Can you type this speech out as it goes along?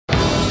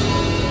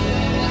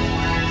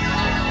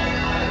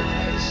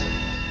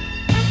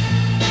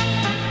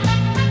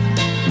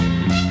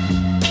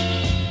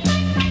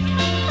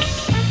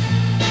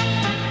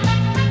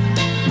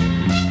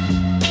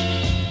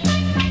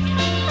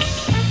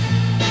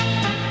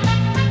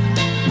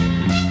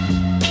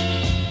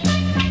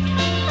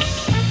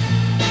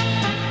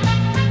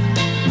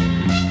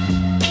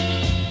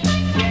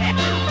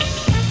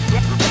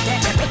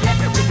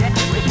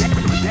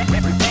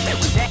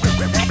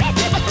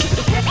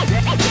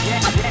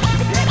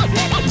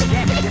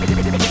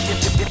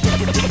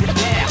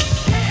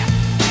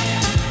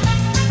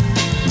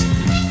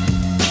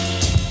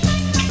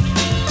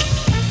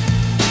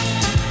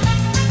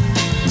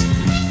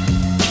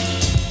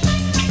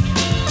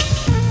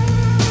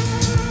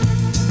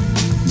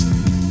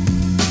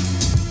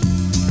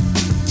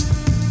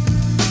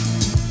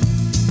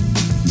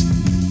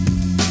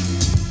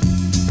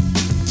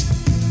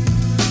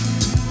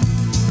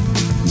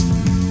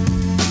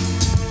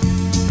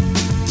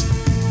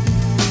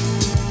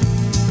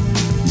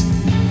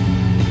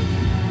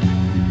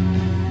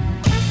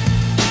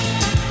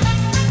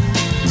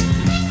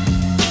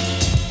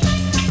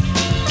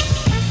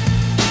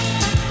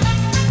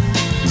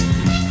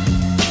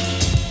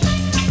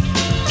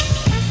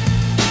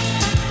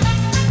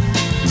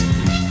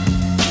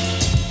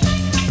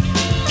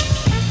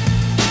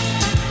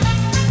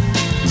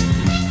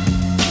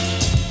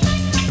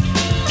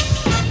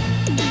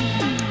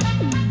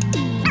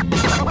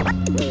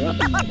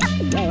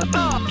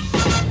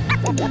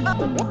From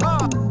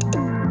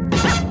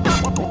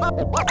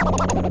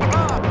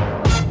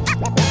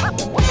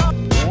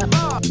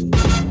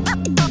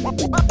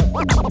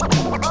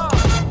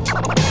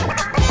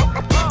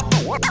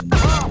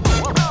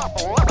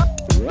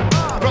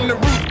the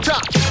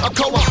rooftop, a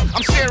co-op,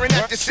 I'm staring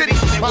at the city.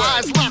 My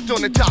eyes locked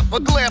on the top, a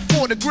glare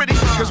for the gritty.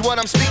 Cause what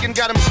I'm speaking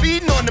got them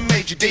speeding on the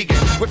Major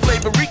Deegan. With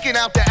flavor reeking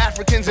out to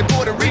Africans and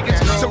Puerto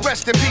Ricans. So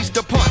rest in peace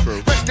to Punt.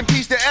 Rest in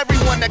peace to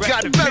everyone that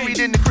got buried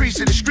in the crease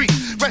of the street.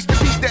 Rest in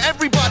peace to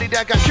everybody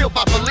that got killed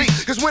by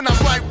police. Cause when I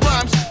write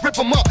rhymes, rip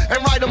them up and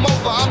write them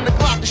over. I'm the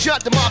Glock to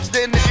shot the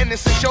mobster and the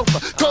innocent chauffeur.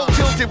 Cold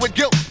tilted with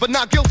guilt, but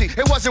not guilty.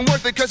 It wasn't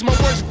worth it cause my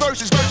worst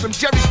verses verse from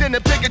Jerry's Dinner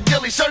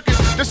Piccadilly Circus.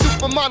 The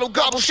supermodel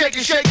gobble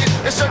shaking, shaking.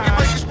 The circuit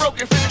breaker's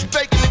broken, finish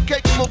baking the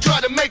cake and we'll try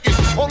to make it.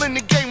 All in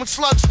the game with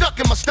slugs stuck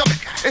in my stomach.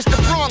 It's the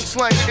Bronx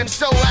slang, and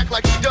so act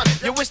like you done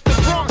it. Yo, it's the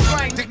Bronx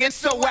slang, and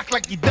so act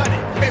like you done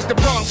it. It's the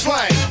Bronx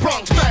slang,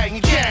 Bronx bang,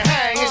 you can't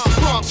hang. It's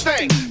the Bronx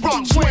thing,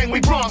 Bronx swing, we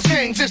Bronx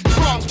kings. It's the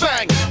Bronx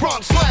bang,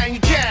 Bronx slang,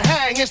 you can't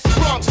hang. It's the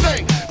Bronx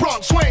thing,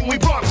 Bronx swing, we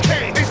Bronx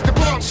kings. It's the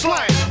Bronx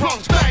slang,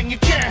 Bronx bang, you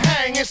can't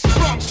hang. It's the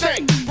Bronx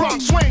thing,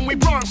 Bronx swing, we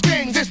Bronx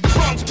kings. It's the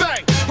Bronx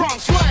bang,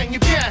 Bronx slang, you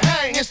can't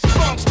hang. It's the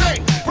Bronx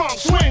thing,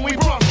 Bronx swing, we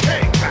Bronx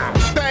kings.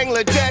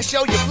 Bangladesh,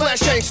 yo, your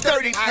flesh ain't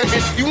sturdy.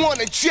 You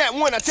want a jet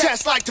when I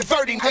test like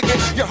diverting.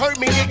 You hurt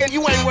me, nigga,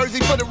 you ain't worthy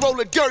for the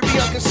roller derby.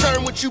 I'm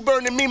concerned with you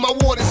burning me, my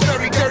water's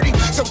very dirty.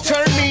 So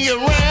turn me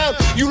around,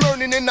 you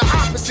learning in the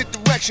opposite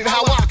direction.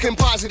 How I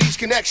composite each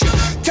connection.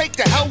 Take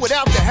the hell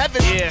without the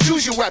heaven,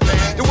 choose your weapon.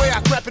 The way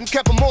I crept and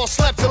kept them all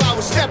slept till I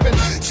was stepping.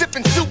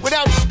 Sipping soup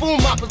without a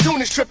spoon, my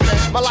platoon is tripping.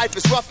 My life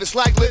is rough, it's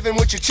like living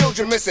with your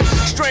children missing.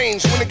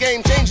 Strange when the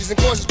game changes and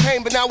causes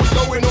pain, but now we're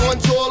going on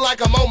tour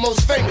like I'm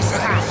almost famous.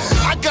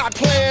 I got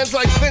plans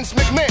like Vince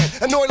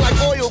McMahon, annoyed like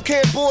oil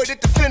can Boyd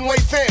at the Fenway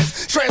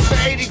fans. Transfer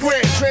 80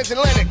 grand,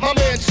 transatlantic, my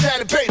man just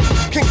had a baby.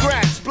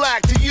 Congrats,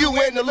 black, to you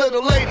and the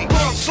little lady.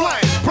 Bronx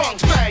slang,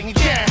 Bronx bang, you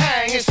can't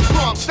hang. It's the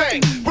Bronx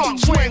thing,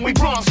 Bronx swing, we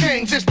Bronx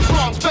kings. It's the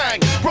Bronx bang,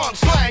 Bronx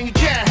slang, you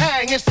can't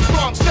hang. It's the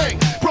Bronx thing,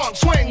 Bronx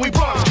swing, we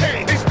Bronx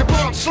kings. It's the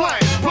Bronx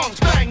slang, Bronx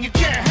bang, you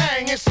can't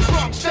hang. It's the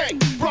Bronx thing,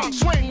 Bronx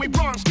swing, we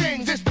Bronx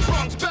kings. It's the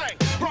Bronx bang,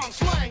 Bronx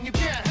slang, you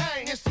can't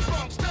hang. It's the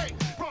Bronx thing,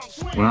 Bronx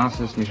swing. U nás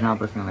se sněžná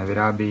prkna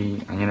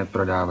nevyrábí ani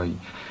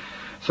neprodávají.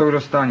 Jsou k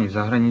dostání v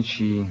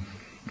zahraničí,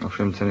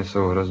 ovšem ceny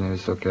jsou hrozně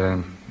vysoké.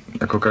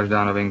 Jako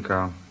každá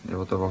novinka, je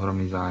o to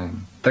ohromný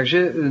zájem.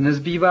 Takže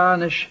nezbývá,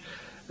 než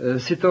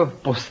si to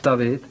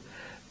postavit.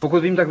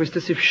 Pokud vím, tak vy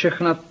jste si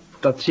všechna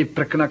ta 3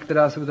 prkna,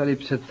 která jsou tady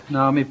před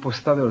námi,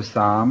 postavil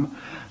sám.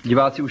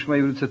 Diváci už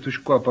mají v ruce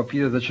tužku a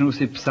papír a začnou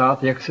si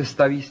psát, jak se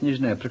staví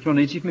sněžné prkno.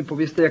 Nejdřív mi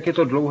povězte, jak je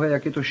to dlouhé,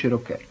 jak je to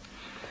široké.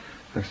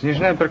 Tak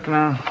sněžné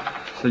prkna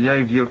se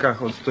dělají v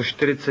dílkách od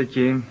 140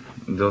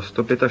 do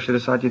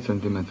 165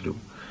 cm.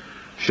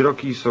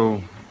 Široký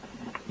jsou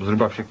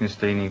zhruba všechny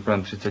stejný,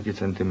 kolem 30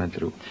 cm.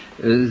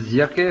 Z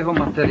jakého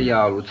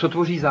materiálu? Co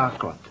tvoří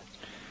základ?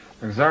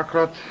 Tak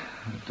základ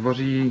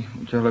tvoří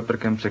u těchto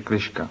prken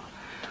překližka.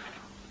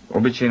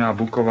 Obyčejná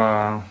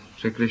buková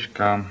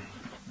překližka,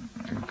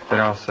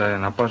 která se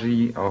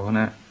napaří a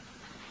ohne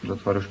do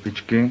tvaru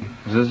špičky.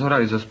 Ze zhora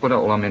i ze spoda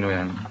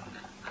olaminujeme.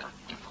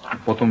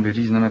 Potom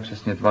vyřízneme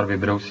přesně tvar,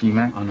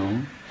 vybrousíme. Ano.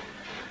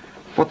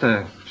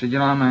 Poté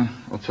přiděláme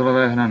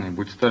ocelové hrany,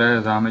 buď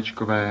staré,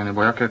 zámečkové,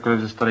 nebo jakékoliv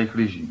ze starých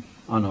lyží.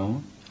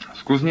 Ano.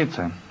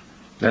 Skluznice.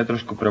 To je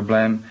trošku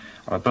problém,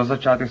 ale pro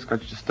začátek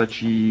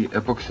stačí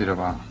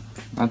epoxidová.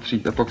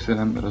 Natřít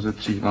epoxidem,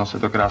 rozetřít, ono se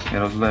to krásně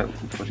rozle,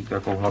 utvoří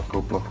takovou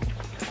hladkou plochu.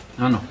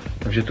 Ano,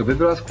 takže to by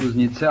byla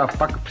skluznice a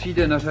pak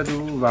přijde na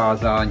řadu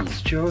vázání.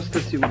 Z čeho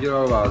jste si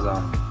udělal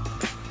vázání?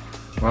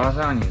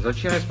 Vázání.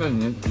 Začínali jsme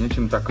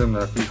něčím takovým,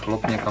 takový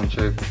chlopně, kam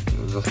člověk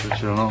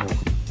zastrčil nohu.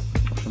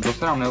 Ovšem to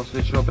se nám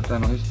neosvědčilo, protože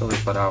nohy z toho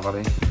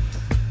vypadávaly.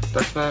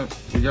 Tak jsme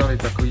udělali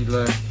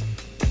takovýhle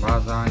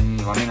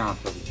vázání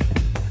laminátový.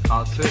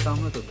 A co je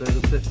tamhle to? To je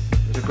zase,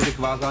 řekl bych,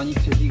 vázání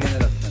 3.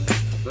 generace. Ne?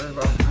 To je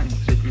vázání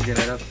 3.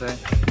 generace.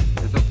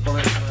 Je to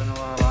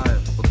polyetylenová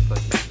láhev v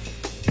podstatě.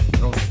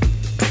 No,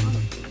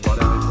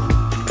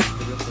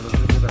 se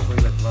rozvětě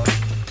takovýhle tvar.